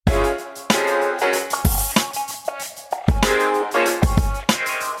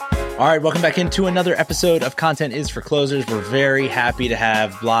All right, welcome back into another episode of Content is for Closers. We're very happy to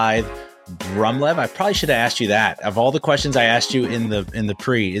have Blythe Brumlev. I probably should have asked you that. Of all the questions I asked you in the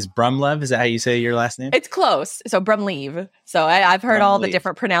pre, is Brumlev, is that how you say your last name? It's close. So Brumlev. So I've heard all the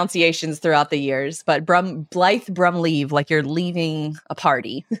different pronunciations throughout the years, but Blythe Brumlev, like you're leaving a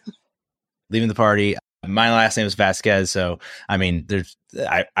party. Leaving the party. My last name is Vasquez. So, I mean,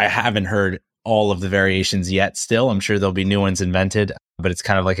 I haven't heard all of the variations yet still. I'm sure there'll be new ones invented, but it's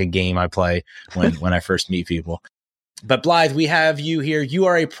kind of like a game I play when I first meet people. But Blythe, we have you here. You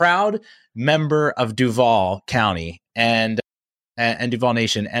are a proud member of Duval County and Duval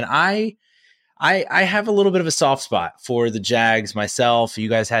Nation. And I have a little bit of a soft spot for the Jags myself. You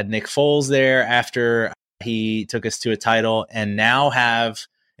guys had Nick Foles there after he took us to a title, and now have,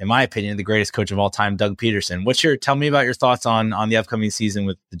 in my opinion, the greatest coach of all time, Doug Peterson. Tell me about your thoughts on the upcoming season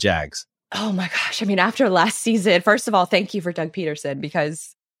with the Jags. Oh my gosh. I mean, after last season, first of all, thank you for Doug Peterson,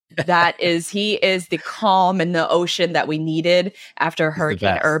 because he is the calm in the ocean that we needed after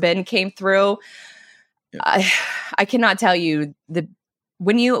Hurricane Urban came through. I cannot tell you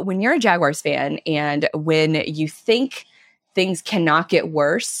when you're a Jaguars fan and when you think things cannot get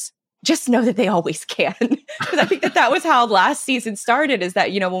worse, just know that they always can. Because I think that was how last season started, is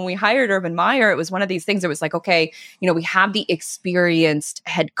that, when we hired Urban Meyer, it was one of these things that was like, okay, we have the experienced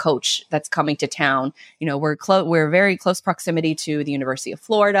head coach that's coming to town. We're very close proximity to the University of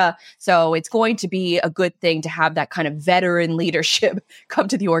Florida. So it's going to be a good thing to have that kind of veteran leadership come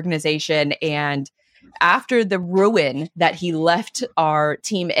to the organization. And after the ruin that he left our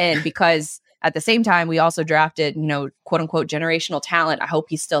team in, because at the same time, we also drafted, quote unquote, generational talent. I hope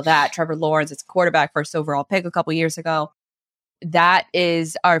he's still that. Trevor Lawrence is quarterback, first overall pick a couple years ago. That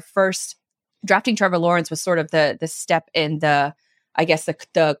is our first. Drafting Trevor Lawrence was sort of the step in the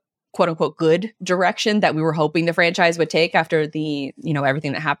quote unquote good direction that we were hoping the franchise would take after the,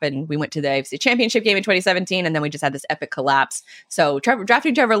 everything that happened. We went to the AFC Championship game in 2017, and then we just had this epic collapse. So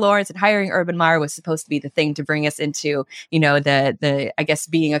drafting Trevor Lawrence and hiring Urban Meyer was supposed to be the thing to bring us into, the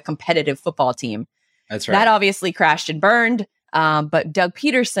being a competitive football team. That's right. That obviously crashed and burned. But Doug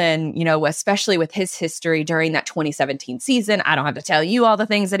Peterson, especially with his history during that 2017 season, I don't have to tell you all the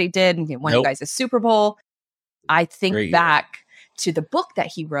things that he did. He won you guys a Super Bowl. I think back to the book that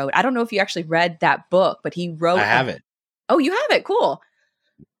he wrote. I don't know if you actually read that book, but he wrote. I have it. Oh, you have it. Cool.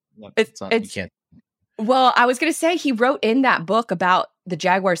 Well, I was going to say he wrote in that book about the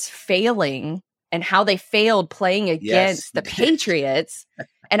Jaguars failing and how they failed playing against the Patriots.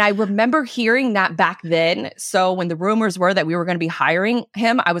 And I remember hearing that back then. So when the rumors were that we were going to be hiring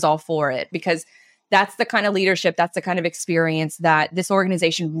him, I was all for it, because that's the kind of leadership, that's the kind of experience that this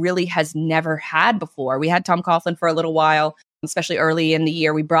organization really has never had before. We had Tom Coughlin for a little while, especially early in the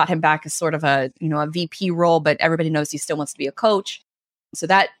year. We brought him back as sort of a VP role, but everybody knows he still wants to be a coach. So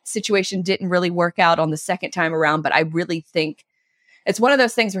that situation didn't really work out on the second time around, but I really think it's one of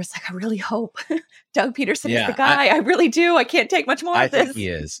those things where it's like, I really hope Doug Peterson is the guy. I really do. I can't take much more of this. I think he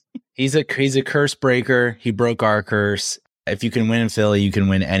is. He's a curse breaker. He broke our curse. If you can win in Philly, you can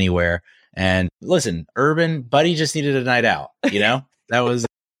win anywhere. And listen, Urban, Buddy just needed a night out. That was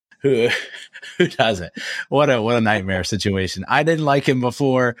who doesn't? What a nightmare situation. I didn't like him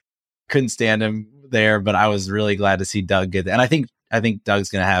before, couldn't stand him there, but I was really glad to see Doug get there. And I think Doug's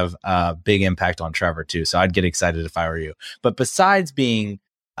going to have a big impact on Trevor too. So I'd get excited if I were you. But besides being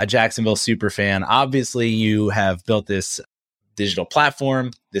a Jacksonville super fan, obviously you have built this digital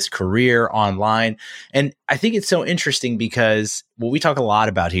platform, this career online. And I think it's so interesting because what we talk a lot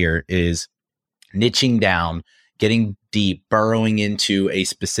about here is niching down, getting deep, burrowing into a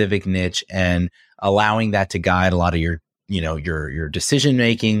specific niche and allowing that to guide a lot of your decision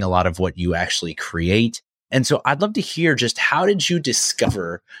making, a lot of what you actually create. And so I'd love to hear just how did you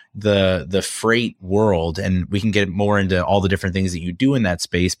discover the freight world? And we can get more into all the different things that you do in that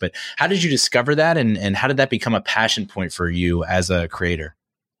space, but how did you discover that? And how did that become a passion point for you as a creator?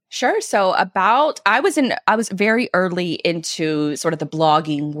 Sure. So I was very early into sort of the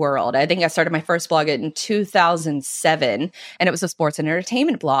blogging world. I think I started my first blog in 2007, and it was a sports and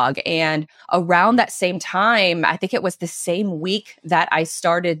entertainment blog. And around that same time, I think it was the same week that I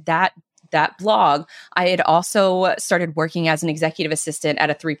started that blog, I had also started working as an executive assistant at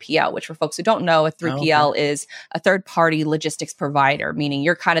a 3PL, which for folks who don't know, a 3PL is a third-party logistics provider, meaning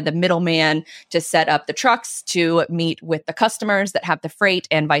you're kind of the middleman to set up the trucks to meet with the customers that have the freight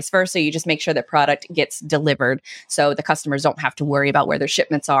and vice versa. You just make sure that product gets delivered so the customers don't have to worry about where their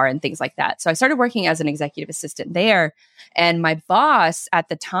shipments are and things like that. So I started working as an executive assistant there. And my boss at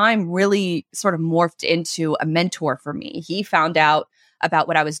the time really sort of morphed into a mentor for me. He found out about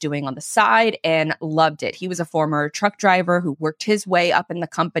what I was doing on the side and loved it. He was a former truck driver who worked his way up in the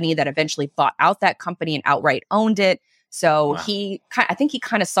company that eventually bought out that company and outright owned it. So Wow. I think he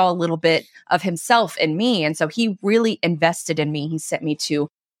kind of saw a little bit of himself in me. And so he really invested in me. He sent me to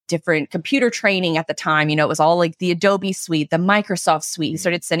different computer training at the time. It was all like the Adobe suite, the Microsoft suite. He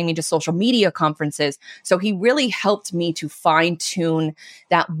started sending me to social media conferences. So he really helped me to fine tune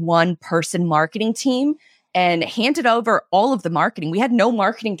that one person marketing team and handed over all of the marketing. We had no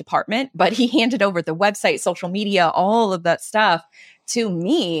marketing department, but he handed over the website, social media, all of that stuff to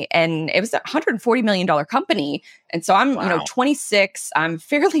me. And it was a $140 million company. And so I'm, 26. I'm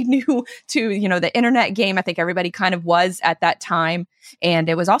fairly new to, the internet game. I think everybody kind of was at that time. And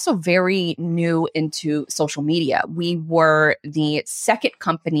it was also very new into social media. We were the second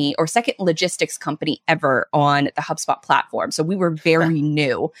company or second logistics company ever on the HubSpot platform. So we were very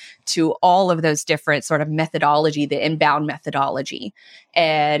new to all of those different sort of methodology, the inbound methodology.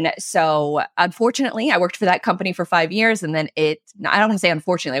 And so unfortunately, I worked for that company for 5 years. And then I don't want to say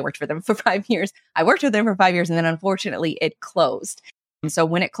unfortunately, I worked for them for 5 years. I worked with them for 5 years and then unfortunately it closed. And so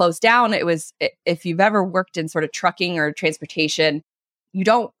when it closed down, if you've ever worked in sort of trucking or transportation, you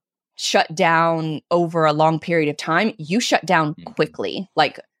don't shut down over a long period of time. You shut down quickly.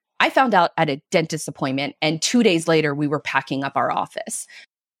 Like I found out at a dentist appointment and 2 days later, we were packing up our office.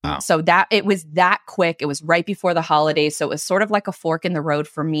 Wow. So that it was that quick. It was right before the holidays. So it was sort of like a fork in the road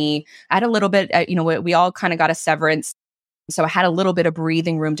for me. I had a little bit, we all kind of got a severance. So I had a little bit of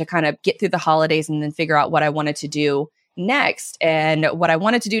breathing room to kind of get through the holidays and then figure out what I wanted to do next. And what I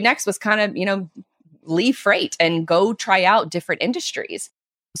wanted to do next was kind of, leave freight and go try out different industries.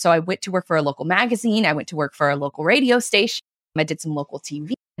 So I went to work for a local magazine. I went to work for a local radio station. I did some local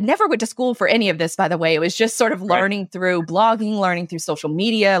TV. I never went to school for any of this, by the way. It was just sort of learning through blogging, learning through social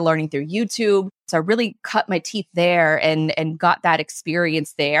media, learning through YouTube. So I really cut my teeth there and got that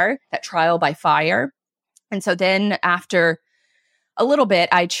experience there, that trial by fire. And so then after a little bit,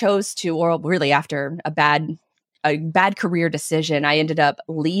 I chose to, or really after a bad career decision, I ended up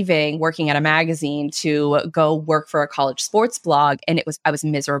leaving working at a magazine to go work for a college sports blog. And I was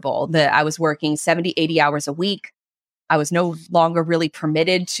miserable. I was working 70, 80 hours a week. I was no longer really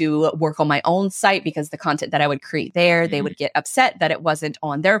permitted to work on my own site because the content that I would create there, they would get upset that it wasn't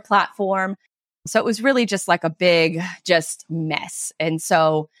on their platform. So it was really just like a big just mess. And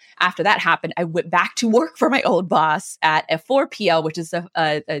so after that happened, I went back to work for my old boss at a 4PL, which is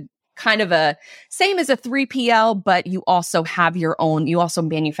a kind of a same as a 3PL, but you also have your own, you also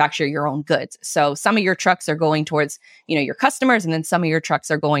manufacture your own goods. So some of your trucks are going towards, your customers, and then some of your trucks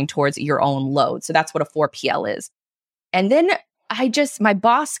are going towards your own load. So that's what a 4PL is. And then my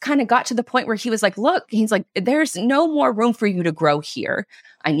boss kind of got to the point where he was like, look, he's like, there's no more room for you to grow here.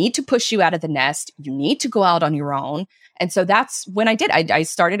 I need to push you out of the nest. You need to go out on your own. And so that's when I did. I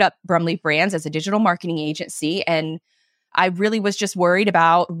started up Brumley Brands as a digital marketing agency. And I really was just worried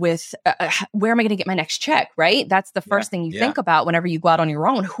about where am I going to get my next check, right? That's the first thing you think about whenever you go out on your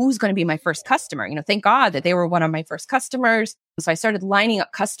own. Who's going to be my first customer? Thank God that they were one of my first customers. So I started lining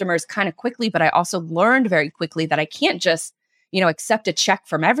up customers kind of quickly, but I also learned very quickly that I can't just, accept a check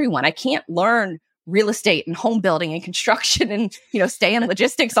from everyone. I can't learn real estate and home building and construction and, stay in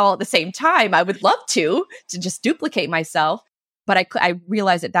logistics all at the same time. I would love to just duplicate myself, but I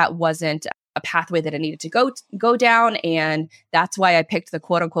realized that wasn't a pathway that I needed to go down. And that's why I picked the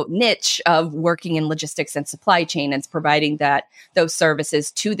quote unquote niche of working in logistics and supply chain and providing those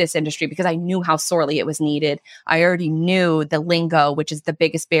services to this industry because I knew how sorely it was needed. I already knew the lingo, which is the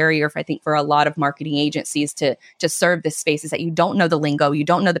biggest barrier I think for a lot of marketing agencies to serve this space, is that you don't know the lingo, you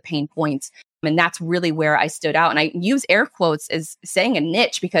don't know the pain points. And that's really where I stood out. And I use air quotes as saying a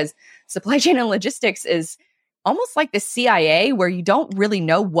niche because supply chain and logistics is almost like the CIA, where you don't really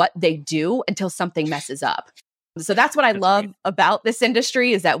know what they do until something messes up. So that's what I love about this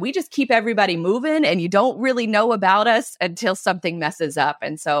industry, is that we just keep everybody moving and you don't really know about us until something messes up.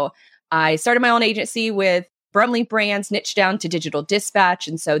 And so I started my own agency with Brumley Brands, niched down to Digital Dispatch.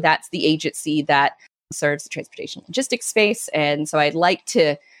 And so that's the agency that serves the transportation logistics space. And so I'd like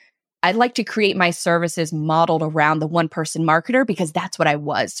to create my services modeled around the one-person marketer because that's what I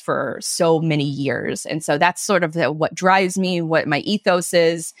was for so many years. And so that's sort of what drives me, what my ethos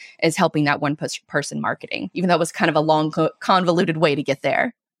is helping that one-person marketing, even though it was kind of a long, convoluted way to get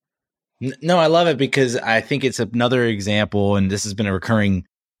there. No, I love it because I think it's another example, and this has been a recurring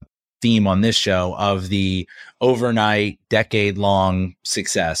theme on this show, of the overnight, decade-long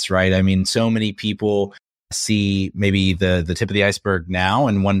success, right? I mean, so many people see maybe the tip of the iceberg now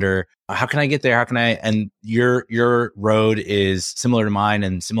and wonder, how can I get there? How can I? And your road is similar to mine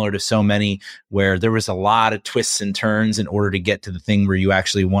and similar to so many, where there was a lot of twists and turns in order to get to the thing where you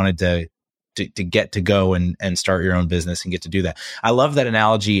actually wanted to get to go and start your own business and get to do that. I love that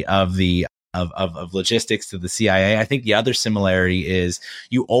analogy of the of logistics to the CIA. I think the other similarity is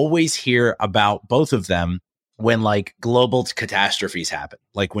you always hear about both of them when like global catastrophes happen.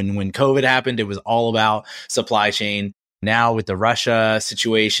 Like when COVID happened, it was all about supply chain. Now with the Russia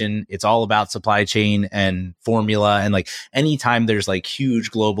situation, it's all about supply chain and formula. And like anytime there's like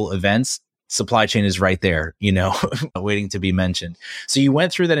huge global events, supply chain is right there, waiting to be mentioned. So you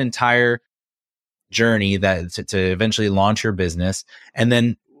went through that entire journey that to eventually launch your business. And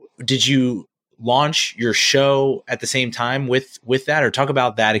then did you launch your show at the same time with that, or talk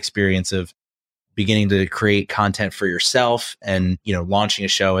about that experience of beginning to create content for yourself and, launching a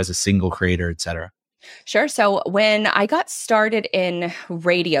show as a single creator, et cetera? Sure. So when I got started in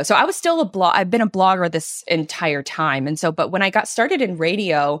radio, so I was still I've been a blogger this entire time. And so, but when I got started in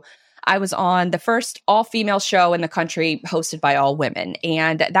radio, I was on the first all-female show in the country hosted by all women.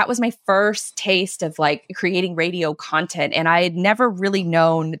 And that was my first taste of like creating radio content. And I had never really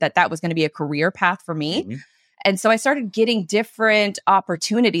known that was going to be a career path for me. Mm-hmm. And so I started getting different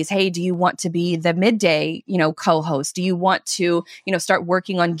opportunities. Hey, do you want to be the midday, co-host? Do you want to, start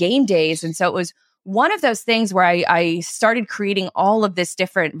working on game days? And so it was one of those things where I started creating all of this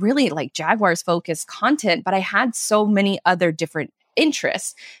different, really like Jaguars focused content, but I had so many other different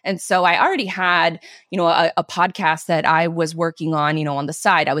interests. And so I already had, a podcast that I was working on the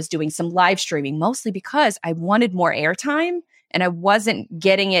side. I was doing some live streaming, mostly because I wanted more airtime. And I wasn't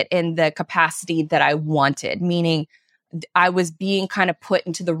getting it in the capacity that I wanted, meaning I was being kind of put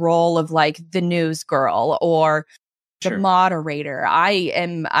into the role of like the news girl or the moderator.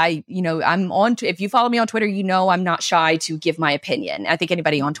 I'm on, if you follow me on Twitter, I'm not shy to give my opinion. I think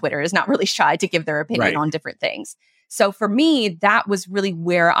anybody on Twitter is not really shy to give their opinion on different things. So for me, that was really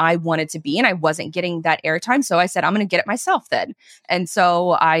where I wanted to be. And I wasn't getting that airtime. So I said, I'm going to get it myself then. And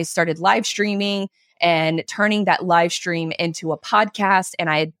so I started live streaming and turning that live stream into a podcast. And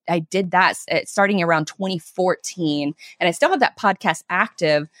I did that starting around 2014. And I still have that podcast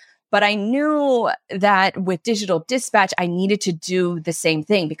active, but I knew that with Digital Dispatch, I needed to do the same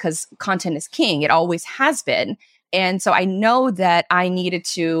thing because content is king. It always has been. And so I know that I needed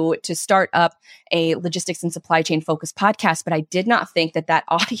to start up a logistics and supply chain focused podcast, but I did not think that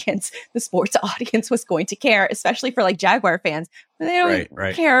audience, the sports audience, was going to care, especially for like Jaguar fans. They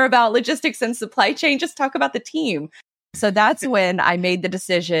don't care about logistics and supply chain, just talk about the team. So that's when I made the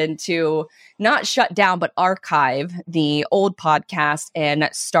decision to not shut down, but archive the old podcast and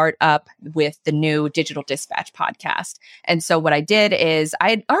start up with the new Digital Dispatch podcast. And so what I did is I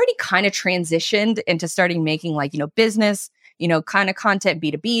had already kind of transitioned into starting making like, business, kind of content,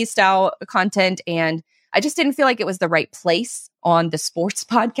 B2B style content. And I just didn't feel like it was the right place on the sports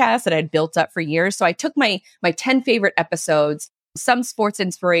podcast that I'd built up for years. So I took my 10 favorite episodes, some sports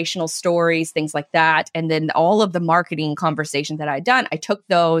inspirational stories, things like that. And then all of the marketing conversations that I'd done, I took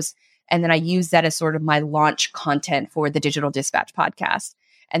those and then I used that as sort of my launch content for the Digital Dispatch podcast.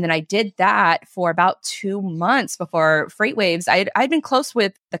 And then I did that for about 2 months before FreightWaves. I'd been close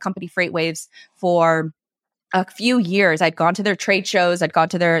with the company FreightWaves for a few years. I'd gone to their trade shows. I'd gone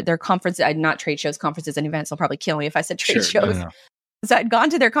to their conferences. Not trade shows, conferences and events. They'll probably kill me if I said trade shows. No. So I'd gone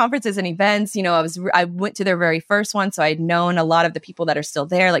to their conferences and events. I went to their very first one. So I'd known a lot of the people that are still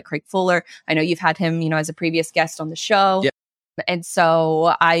there, like Craig Fuller. I know you've had him, as a previous guest on the show. Yep. And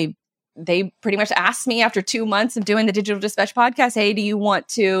so they pretty much asked me after 2 months of doing the Digital Dispatch podcast, hey, do you want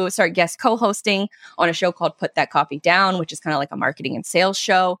to start guest co-hosting on a show called Put That Coffee Down, which is kind of like a marketing and sales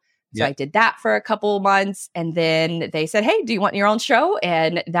show. So I did that for a couple of months. And then they said, hey, do you want your own show?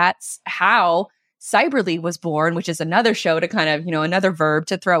 And that's how Cyberly was born, which is another show to kind of, another verb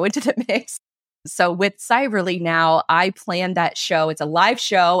to throw into the mix. So with Cyberly now, I plan that show. It's a live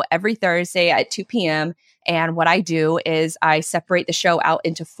show every Thursday at 2 p.m. And what I do is I separate the show out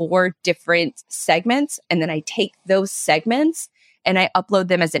into 4 different segments. And then I take those segments and I upload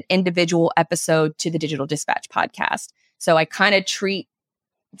them as an individual episode to the Digital Dispatch podcast. So I kind of treat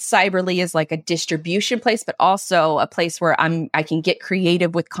Cyberly is like a distribution place, but also a place where I can get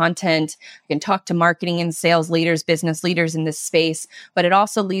creative with content. I can talk to marketing and sales leaders, business leaders in this space, but it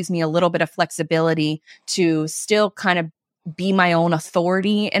also leaves me a little bit of flexibility to still kind of be my own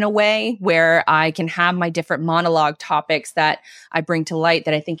authority in a way where I can have my different monologue topics that I bring to light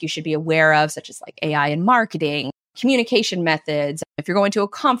that I think you should be aware of, such as like AI and marketing, communication methods, if you're going to a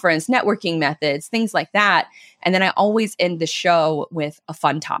conference, networking methods, things like that. And then I always end the show with a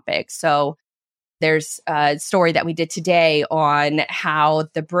fun topic. So There's a story that we did today on how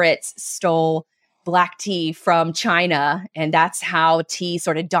the Brits stole black tea from China, and that's how tea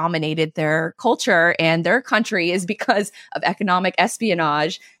sort of dominated their culture and their country, is because of economic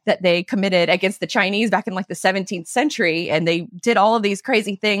espionage that they committed against the Chinese back in like the 17th century. And they did all of these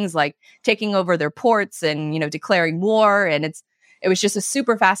crazy things like taking over their ports and, declaring war. And it was just a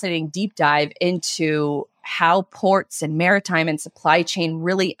super fascinating deep dive into how ports and maritime and supply chain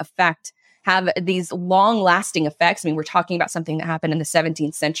really have these long lasting effects. I mean, we're talking about something that happened in the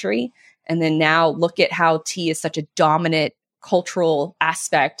 17th century. And then now look at how tea is such a dominant cultural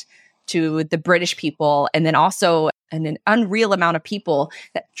aspect to the British people. And then also an unreal amount of people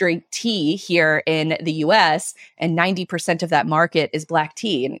that drink tea here in the US. And 90% of that market is black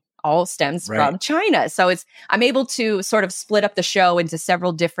tea. And all stems from China. So I'm able to sort of split up the show into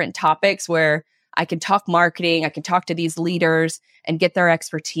several different topics where I can talk marketing, I can talk to these leaders and get their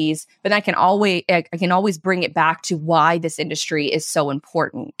expertise, but I can always bring it back to why this industry is so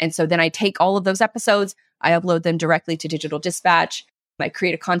important. And so then I take all of those episodes, I upload them directly to Digital Dispatch. I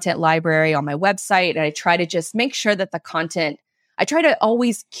create a content library on my website, and I try to just make sure that the content, I try to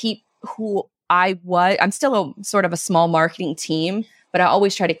always keep who I was. I'm still sort of a small marketing team, but I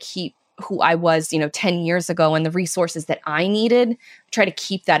always try to keep who I was, 10 years ago and the resources that I needed. Try to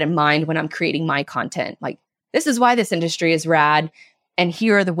keep that in mind when I'm creating my content. Like, this is why this industry is rad. And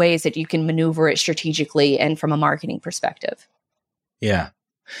here are the ways that you can maneuver it strategically and from a marketing perspective. Yeah.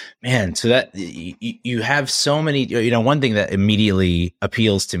 Man, so that you have so many, one thing that immediately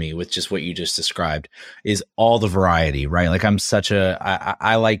appeals to me with just what you just described is all the variety, right? Like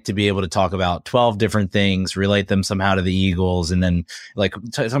I like to be able to talk about 12 different things, relate them somehow to the Eagles, and then like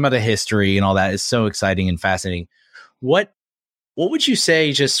talk about the history and all that is so exciting and fascinating. What would you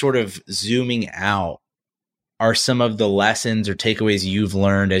say, just sort of zooming out, are some of the lessons or takeaways you've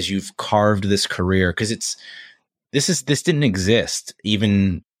learned as you've carved this career? Because this didn't exist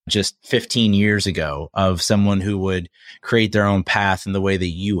even just 15 years ago, of someone who would create their own path in the way that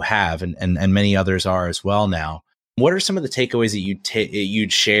you have, and many others are as well now. What are some of the takeaways that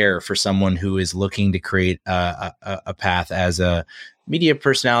you'd share for someone who is looking to create a path as a media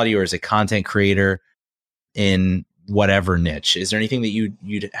personality or as a content creator in whatever niche? Is there anything that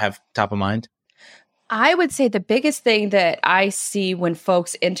you'd have top of mind? I would say the biggest thing that I see when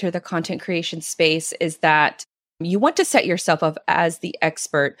folks enter the content creation space is that you want to set yourself up as the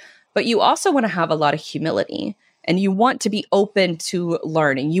expert, but you also want to have a lot of humility, and you want to be open to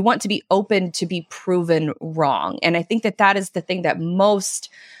learning. You want to be open to be proven wrong. And I think that is the thing that most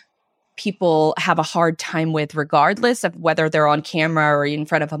people have a hard time with, regardless of whether they're on camera or in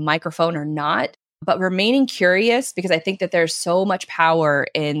front of a microphone or not. But remaining curious, because I think that there's so much power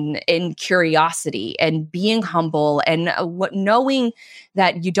in curiosity and being humble and knowing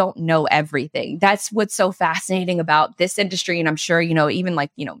that you don't know everything. That's what's so fascinating about this industry. And I'm sure, even like,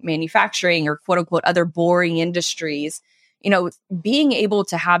 manufacturing or quote unquote other boring industries, being able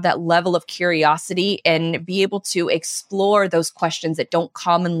to have that level of curiosity and be able to explore those questions that don't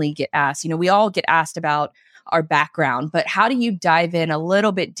commonly get asked. We all get asked about our background, but how do you dive in a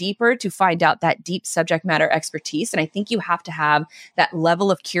little bit deeper to find out that deep subject matter expertise? And I think you have to have that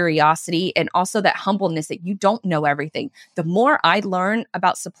level of curiosity and also that humbleness that you don't know everything. The more I learn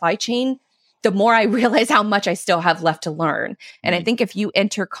about supply chain, the more I realize how much I still have left to learn. And I think if you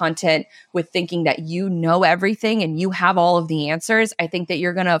enter content with thinking that you know everything and you have all of the answers, I think that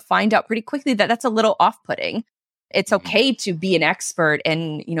you're going to find out pretty quickly that that's a little off-putting. It's okay to be an expert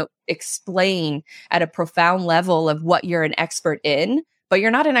and, explain at a profound level of what you're an expert in, but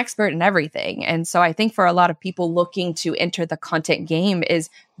you're not an expert in everything. And so I think for a lot of people looking to enter the content game is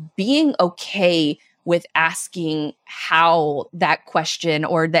being okay with asking how that question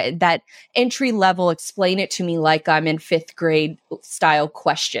or that entry level, explain it to me like I'm in fifth grade style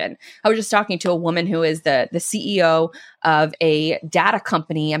question. I was just talking to a woman who is the CEO of a data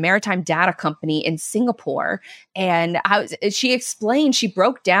company, a maritime data company in Singapore. And she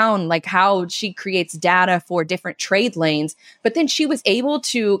broke down like how she creates data for different trade lanes, but then she was able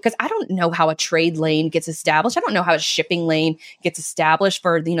to, because I don't know how a trade lane gets established. I don't know how a shipping lane gets established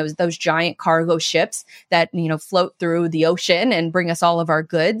for, those giant cargo ships that, float through the ocean and bring us all of our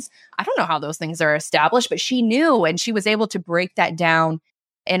goods. I don't know how those things are established, but she knew, and she was able to break that down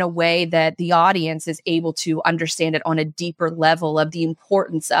in a way that the audience is able to understand it on a deeper level of the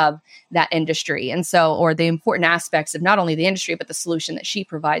importance of that industry. And so, or the important aspects of not only the industry, but the solution that she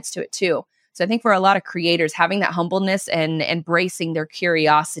provides to it too. So I think for a lot of creators, having that humbleness and embracing their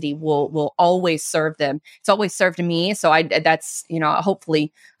curiosity will always serve them. It's always served me. So that's,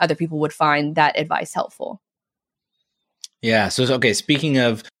 hopefully other people would find that advice helpful. Yeah. So, okay. Speaking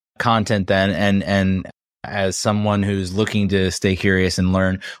of content then, and as someone who's looking to stay curious and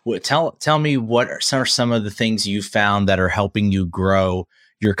learn, tell me what are some of the things you found that are helping you grow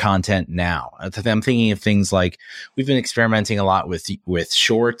your content now. I'm thinking of things like we've been experimenting a lot with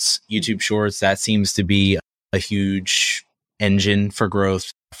shorts, YouTube shorts. That seems to be a huge engine for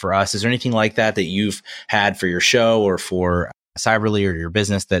growth for us. Is there anything like that you've had for your show or for Cyberly or your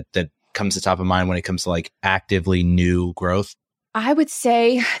business that comes to top of mind when it comes to like actively new growth? I would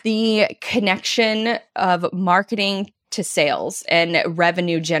say the connection of marketing to sales and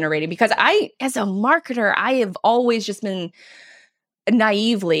revenue generating, because as a marketer, I have always just been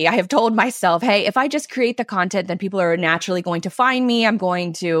naively, I have told myself, hey, if I just create the content, then people are naturally going to find me. I'm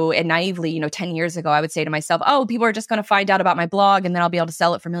going to, and naively, 10 years ago, I would say to myself, oh, people are just going to find out about my blog and then I'll be able to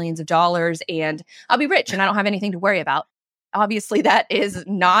sell it for millions of dollars and I'll be rich and I don't have anything to worry about. Obviously, that is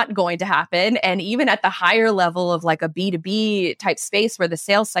not going to happen. And even at the higher level of like a B2B type space where the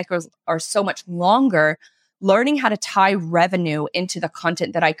sales cycles are so much longer, learning how to tie revenue into the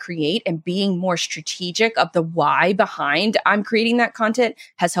content that I create and being more strategic of the why behind I'm creating that content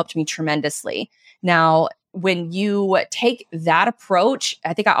has helped me tremendously. Now, when you take that approach,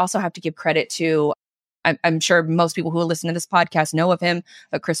 I think I also have to give credit to, I'm sure most people who listen to this podcast know of him,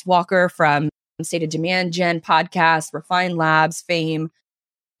 but Chris Walker from State of Demand Gen podcast, Refine Labs fame.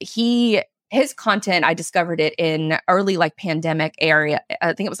 His content, I discovered it in early like pandemic area.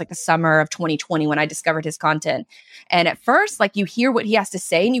 I think it was like the summer of 2020 when I discovered his content. And at first, like you hear what he has to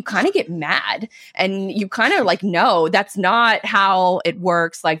say and you kind of get mad and you kind of like, no, that's not how it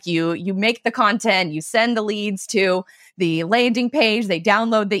works. Like you make the content, you send the leads to the landing page, they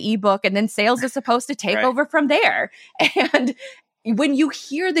download the ebook, and then sales is supposed to take over from there. And when you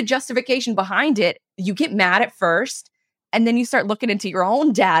hear the justification behind it, you get mad at first, and then you start looking into your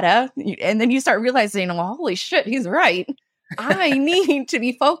own data, and then you start realizing, oh, holy shit, he's right. I need to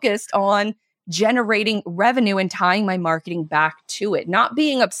be focused on generating revenue and tying my marketing back to it, not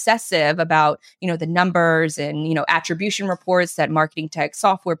being obsessive about, the numbers and, attribution reports that marketing tech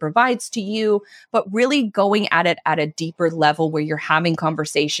software provides to you, but really going at it at a deeper level where you're having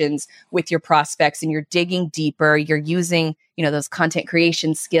conversations with your prospects and you're digging deeper. You're using, those content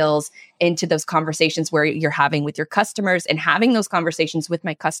creation skills into those conversations where you're having with your customers, and having those conversations with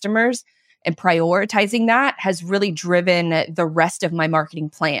my customers and prioritizing that has really driven the rest of my marketing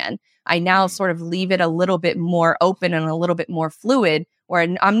plan. I now sort of leave it a little bit more open and a little bit more fluid, where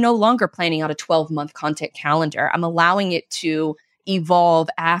I'm no longer planning out a 12-month content calendar. I'm allowing it to evolve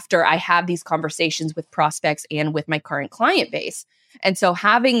after I have these conversations with prospects and with my current client base. And so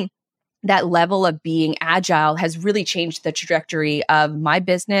having that level of being agile has really changed the trajectory of my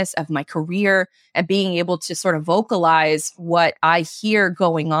business, of my career, and being able to sort of vocalize what I hear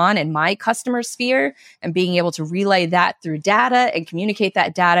going on in my customer sphere and being able to relay that through data and communicate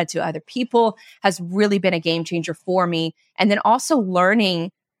that data to other people has really been a game changer for me. And then also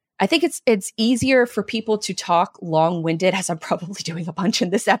learning, I think it's easier for people to talk long-winded, as I'm probably doing a bunch in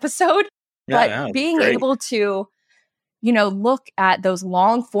this episode, but being able to look at those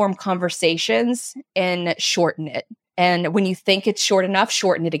long form conversations and shorten it. And when you think it's short enough,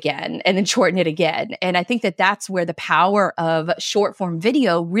 shorten it again and then shorten it again. And I think that that's where the power of short form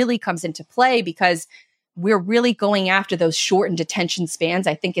video really comes into play, because we're really going after those shortened attention spans.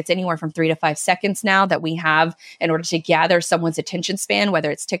 I think it's anywhere from 3 to 5 seconds now that we have in order to gather someone's attention span,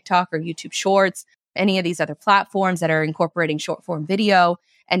 whether it's TikTok or YouTube Shorts, any of these other platforms that are incorporating short form video.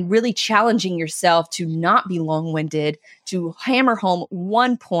 And really challenging yourself to not be long-winded, to hammer home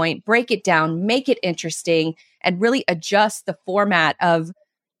one point, break it down, make it interesting, and really adjust the format of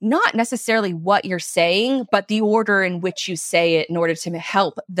not necessarily what you're saying, but the order in which you say it in order to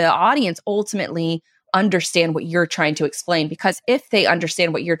help the audience ultimately understand what you're trying to explain. Because if they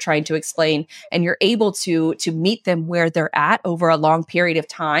understand what you're trying to explain and you're able to meet them where they're at over a long period of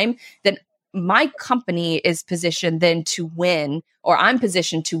time, then my company is positioned then to win, or I'm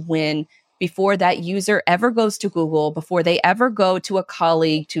positioned to win before that user ever goes to Google, before they ever go to a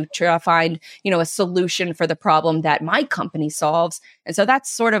colleague to try to find, a solution for the problem that my company solves. And so that's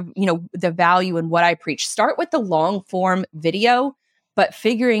sort of, the value in what I preach. Start with the long form video, but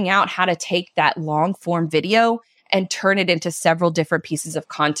figuring out how to take that long form video and turn it into several different pieces of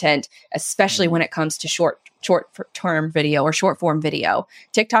content, especially when it comes to short-term video or short-form video.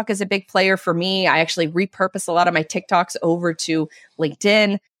 TikTok is a big player for me. I actually repurpose a lot of my TikToks over to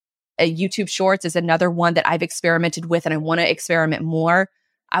LinkedIn. YouTube Shorts is another one that I've experimented with, and I want to experiment more.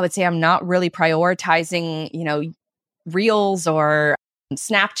 I would say I'm not really prioritizing, Reels or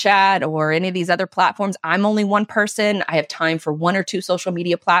Snapchat or any of these other platforms. I'm only one person. I have time for 1 or 2 social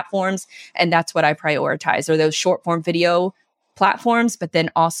media platforms, and that's what I prioritize, or those short form video platforms, but then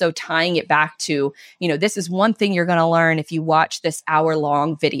also tying it back to, this is one thing you're going to learn if you watch this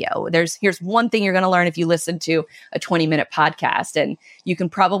hour-long video. Here's one thing you're going to learn if you listen to a 20-minute podcast. And you can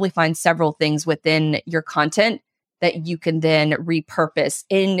probably find several things within your content that you can then repurpose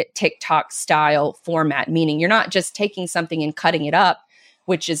in TikTok style format, meaning you're not just taking something and cutting it up,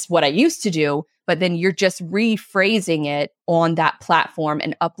 which is what I used to do, but then you're just rephrasing it on that platform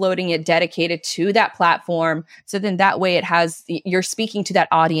and uploading it dedicated to that platform. So then that way you're speaking to that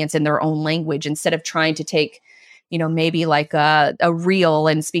audience in their own language instead of trying to take, maybe like a reel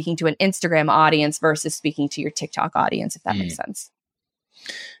and speaking to an Instagram audience versus speaking to your TikTok audience, if that makes sense.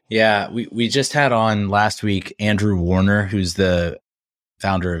 Yeah, we just had on last week Andrew Warner, who's the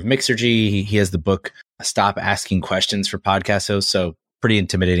founder of Mixergy. He has the book Stop Asking Questions for Podcast Hosts. So pretty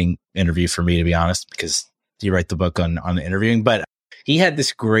intimidating interview for me, to be honest, because you write the book on interviewing. But he had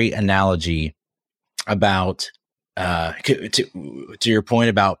this great analogy about to your point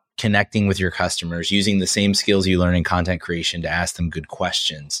about connecting with your customers, using the same skills you learn in content creation to ask them good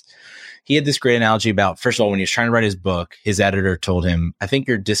questions. He had this great analogy about, first of all, when he was trying to write his book, his editor told him, I think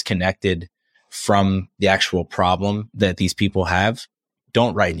you're disconnected from the actual problem that these people have.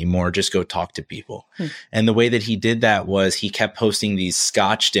 Don't write anymore. Just go talk to people. And the way that he did that was he kept hosting these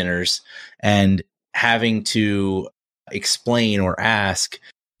Scotch dinners and having to explain or ask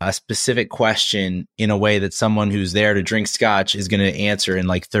a specific question in a way that someone who's there to drink Scotch is going to answer in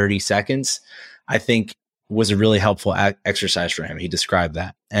like 30 seconds, I think was a really helpful exercise for him. He described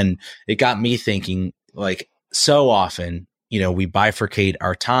that. And it got me thinking, like, so often, we bifurcate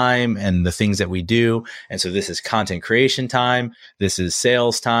our time and the things that we do. And so this is content creation time. This is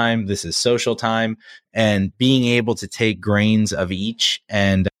sales time. This is social time. And being able to take grains of each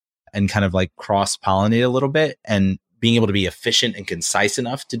and kind of like cross-pollinate a little bit and being able to be efficient and concise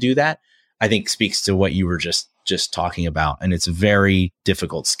enough to do that, I think speaks to what you were just talking about. And it's a very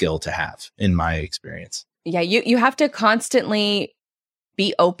difficult skill to have in my experience. Yeah, you have to constantly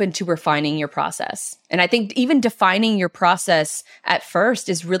be open to refining your process. And I think even defining your process at first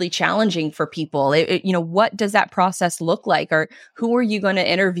is really challenging for people. What does that process look like? Or who are you going to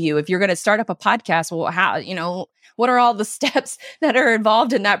interview? If you're going to start up a podcast, well, how, what are all the steps that are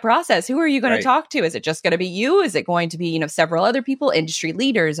involved in that process? Who are you going to talk to? Is it just going to be you? Is it going to be, several other people, industry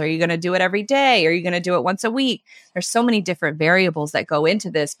leaders? Are you going to do it every day? Are you going to do it once a week? There's so many different variables that go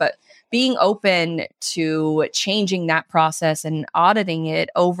into this, but being open to changing that process and auditing it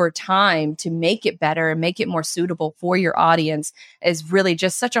over time to make it better and make it more suitable for your audience is really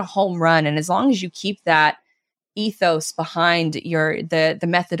just such a home run. And as long as you keep that ethos behind the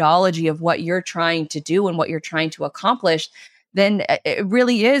methodology of what you're trying to do and what you're trying to accomplish, then it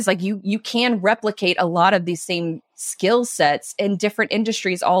really is like you can replicate a lot of these same skill sets in different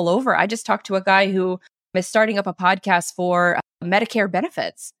industries all over. I just talked to a guy who is starting up a podcast for Medicare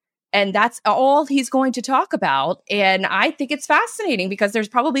benefits. And that's all he's going to talk about. And I think it's fascinating because there's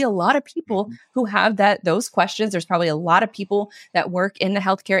probably a lot of people who have those questions. There's probably a lot of people that work in the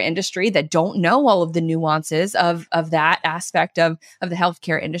healthcare industry that don't know all of the nuances of that aspect of the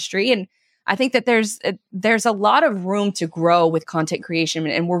healthcare industry. And I think that there's a lot of room to grow with content creation,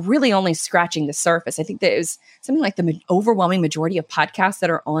 and we're really only scratching the surface. I think that it was something like the overwhelming majority of podcasts that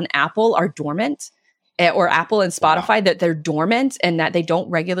are on Apple are dormant. Or Apple and Spotify, that they're dormant and that they don't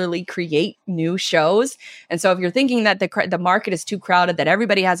regularly create new shows. And so if you're thinking that the market is too crowded, that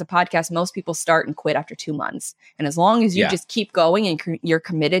everybody has a podcast, most people start and quit after 2 months. And as long as you just keep going and you're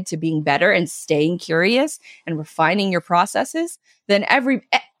committed to being better and staying curious and refining your processes, then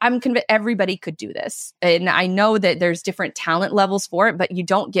I'm convinced everybody could do this. And I know that there's different talent levels for it, but you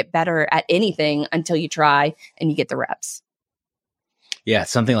don't get better at anything until you try and you get the reps. Yeah,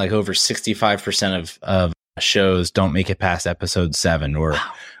 something like over 65% of shows don't make it past episode 7 or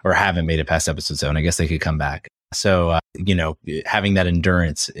haven't made it past episode 7. I guess they could come back. So, having that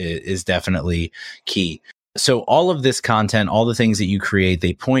endurance is definitely key. So all of this content, all the things that you create,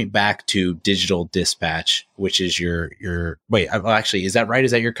 they point back to Digital Dispatch, which is actually, is that right?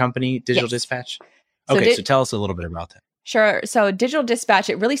 Is that your company, Digital Dispatch? Okay, so tell us a little bit about that. Sure. So Digital Dispatch,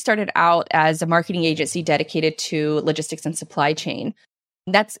 it really started out as a marketing agency dedicated to logistics and supply chain.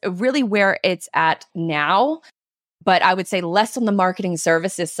 That's really where it's at now. But I would say less on the marketing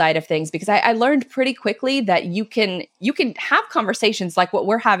services side of things, because I learned pretty quickly that you can have conversations like what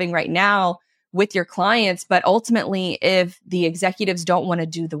we're having right now with your clients. But ultimately, if the executives don't want to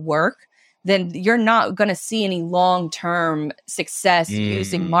do the work, then you're not going to see any long-term success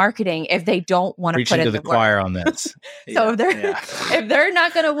using marketing if they don't want to put in the choir on this. So if they're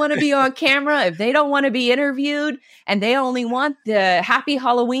not going to want to be on camera, if they don't want to be interviewed, and they only want the Happy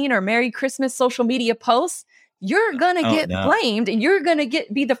Halloween or Merry Christmas social media posts, you're going to get blamed and you're going to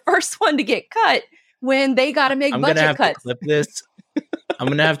be the first one to get cut when they got to make budget cuts. I'm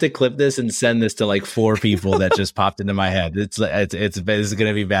going to have to clip this and send this to like 4 people that just popped into my head. It's going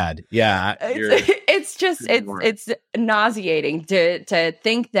to be bad. Yeah. It's nauseating to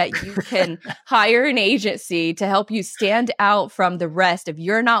think that you can hire an agency to help you stand out from the rest if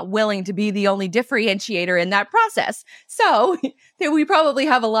you're not willing to be the only differentiator in that process. So we probably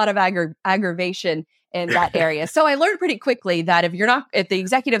have a lot of aggravation in that area. So I learned pretty quickly that if the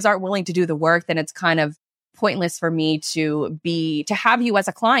executives aren't willing to do the work, then it's kind of pointless for me to have you as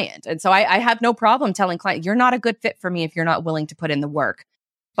a client. And so I have no problem telling clients, you're not a good fit for me if you're not willing to put in the work.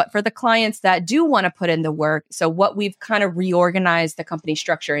 But for the clients that do want to put in the work, so what we've kind of reorganized the company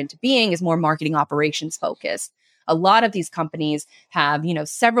structure into being is more marketing operations focused. A lot of these companies have,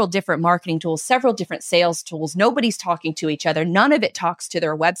 several different marketing tools, several different sales tools. Nobody's talking to each other. None of it talks to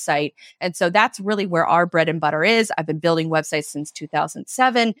their website. And so that's really where our bread and butter is. I've been building websites since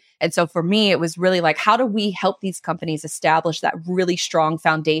 2007. And so for me, it was really like, how do we help these companies establish that really strong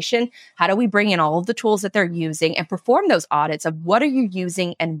foundation? How do we bring in all of the tools that they're using and perform those audits of what are you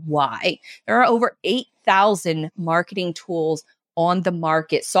using and why? There are over 8,000 marketing tools on the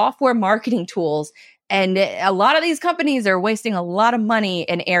market, software marketing tools. And a lot of these companies are wasting a lot of money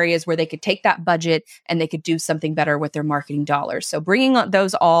in areas where they could take that budget and they could do something better with their marketing dollars. So bringing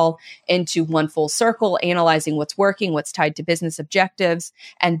those all into one full circle, analyzing what's working, what's tied to business objectives,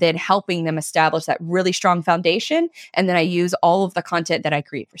 and then helping them establish that really strong foundation. And then I use all of the content that I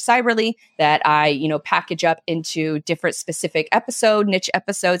create for Cyberly that I, package up into different specific niche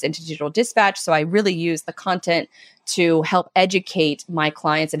episodes into Digital Dispatch. So I really use the content to help educate my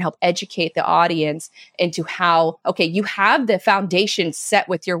clients and help educate the audience into how, okay, you have the foundation set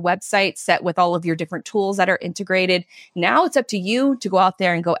with your website, set with all of your different tools that are integrated. Now it's up to you to go out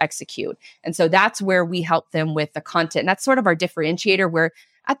there and go execute. And so that's where we help them with the content. And that's sort of our differentiator. Where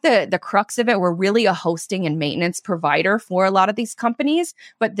at the crux of it, we're really a hosting and maintenance provider for a lot of these companies.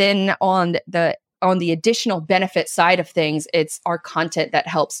 But then on the additional benefit side of things, it's our content that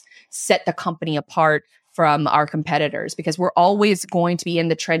helps set the company apart from our competitors, because we're always going to be in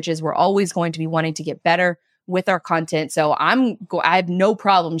the trenches. We're always going to be wanting to get better with our content. So I have no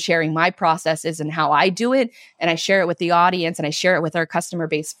problem sharing my processes and how I do it. And I share it with the audience and I share it with our customer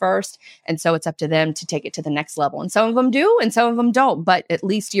base first. And so it's up to them to take it to the next level. And some of them do and some of them don't. But at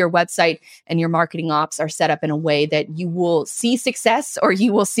least your website and your marketing ops are set up in a way that you will see success or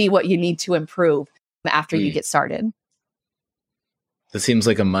you will see what you need to improve after you get started. That seems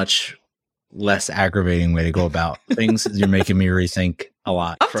like a much less aggravating way to go about things. You're making me rethink a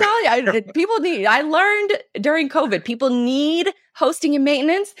lot. I'm telling you, I learned during COVID, people need hosting and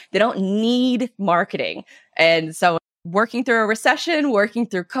maintenance. They don't need marketing. And so working through a recession, working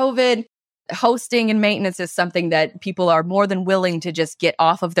through COVID, hosting and maintenance is something that people are more than willing to just get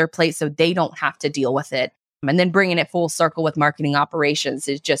off of their plate so they don't have to deal with it. And then bringing it full circle with marketing operations,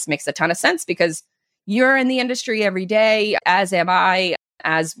 it just makes a ton of sense because you're in the industry every day, as am I.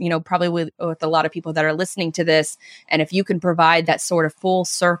 As probably with a lot of people that are listening to this. And if you can provide that sort of full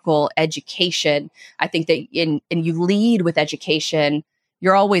circle education, I think that and you lead with education,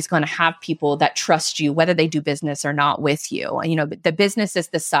 you're always going to have people that trust you, whether they do business or not with you. The business is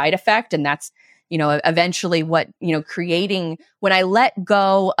the side effect. And that's, eventually what, creating, when I let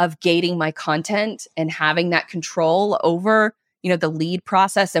go of gating my content and having that control over the lead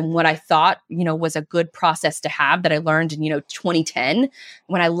process and what I thought, was a good process to have that I learned in, 2010.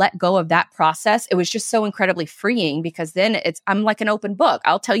 When I let go of that process, it was just so incredibly freeing because then I'm like an open book.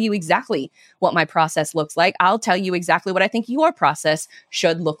 I'll tell you exactly what my process looks like. I'll tell you exactly what I think your process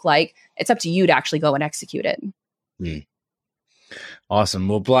should look like. It's up to you to actually go and execute it. Awesome.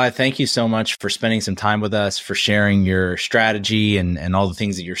 Well, Blythe, thank you so much for spending some time with us, for sharing your strategy and all the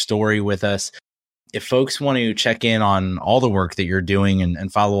things that your story with us. If folks want to check in on all the work that you're doing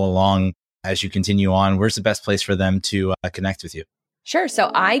and follow along as you continue on, where's the best place for them to connect with you? Sure. So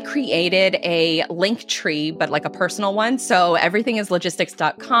I created a link tree, but like a personal one. So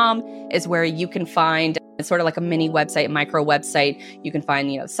everythingislogistics.com is where you can find sort of like a mini website, micro website. You can find,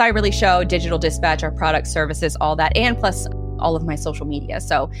 Cyberly Show, Digital Dispatch, our product services, all that, and plus all of my social media.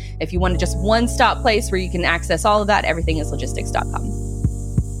 So if you want just one-stop place where you can access all of that, everythingislogistics.com.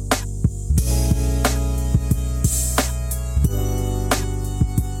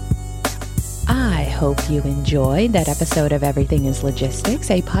 I hope you enjoyed that episode of Everything is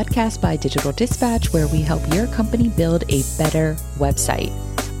Logistics, a podcast by Digital Dispatch where we help your company build a better website.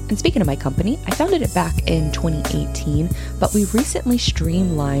 And speaking of my company, I founded it back in 2018, but we recently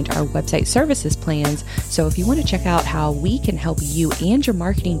streamlined our website services plans. So if you want to check out how we can help you and your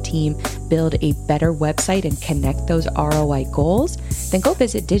marketing team build a better website and connect those ROI goals, then go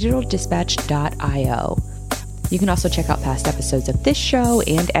visit digitaldispatch.io. You can also check out past episodes of this show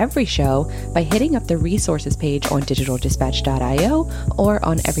and every show by hitting up the resources page on digitaldispatch.io or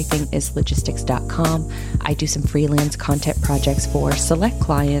on everythingislogistics.com. I do some freelance content projects for select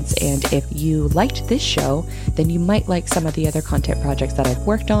clients, and if you liked this show, then you might like some of the other content projects that I've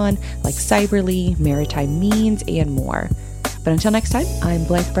worked on, like Cyberly, Maritime Means, and more. But until next time, I'm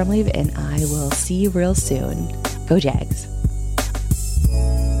Blythe Brumleve, and I will see you real soon. Go Jags!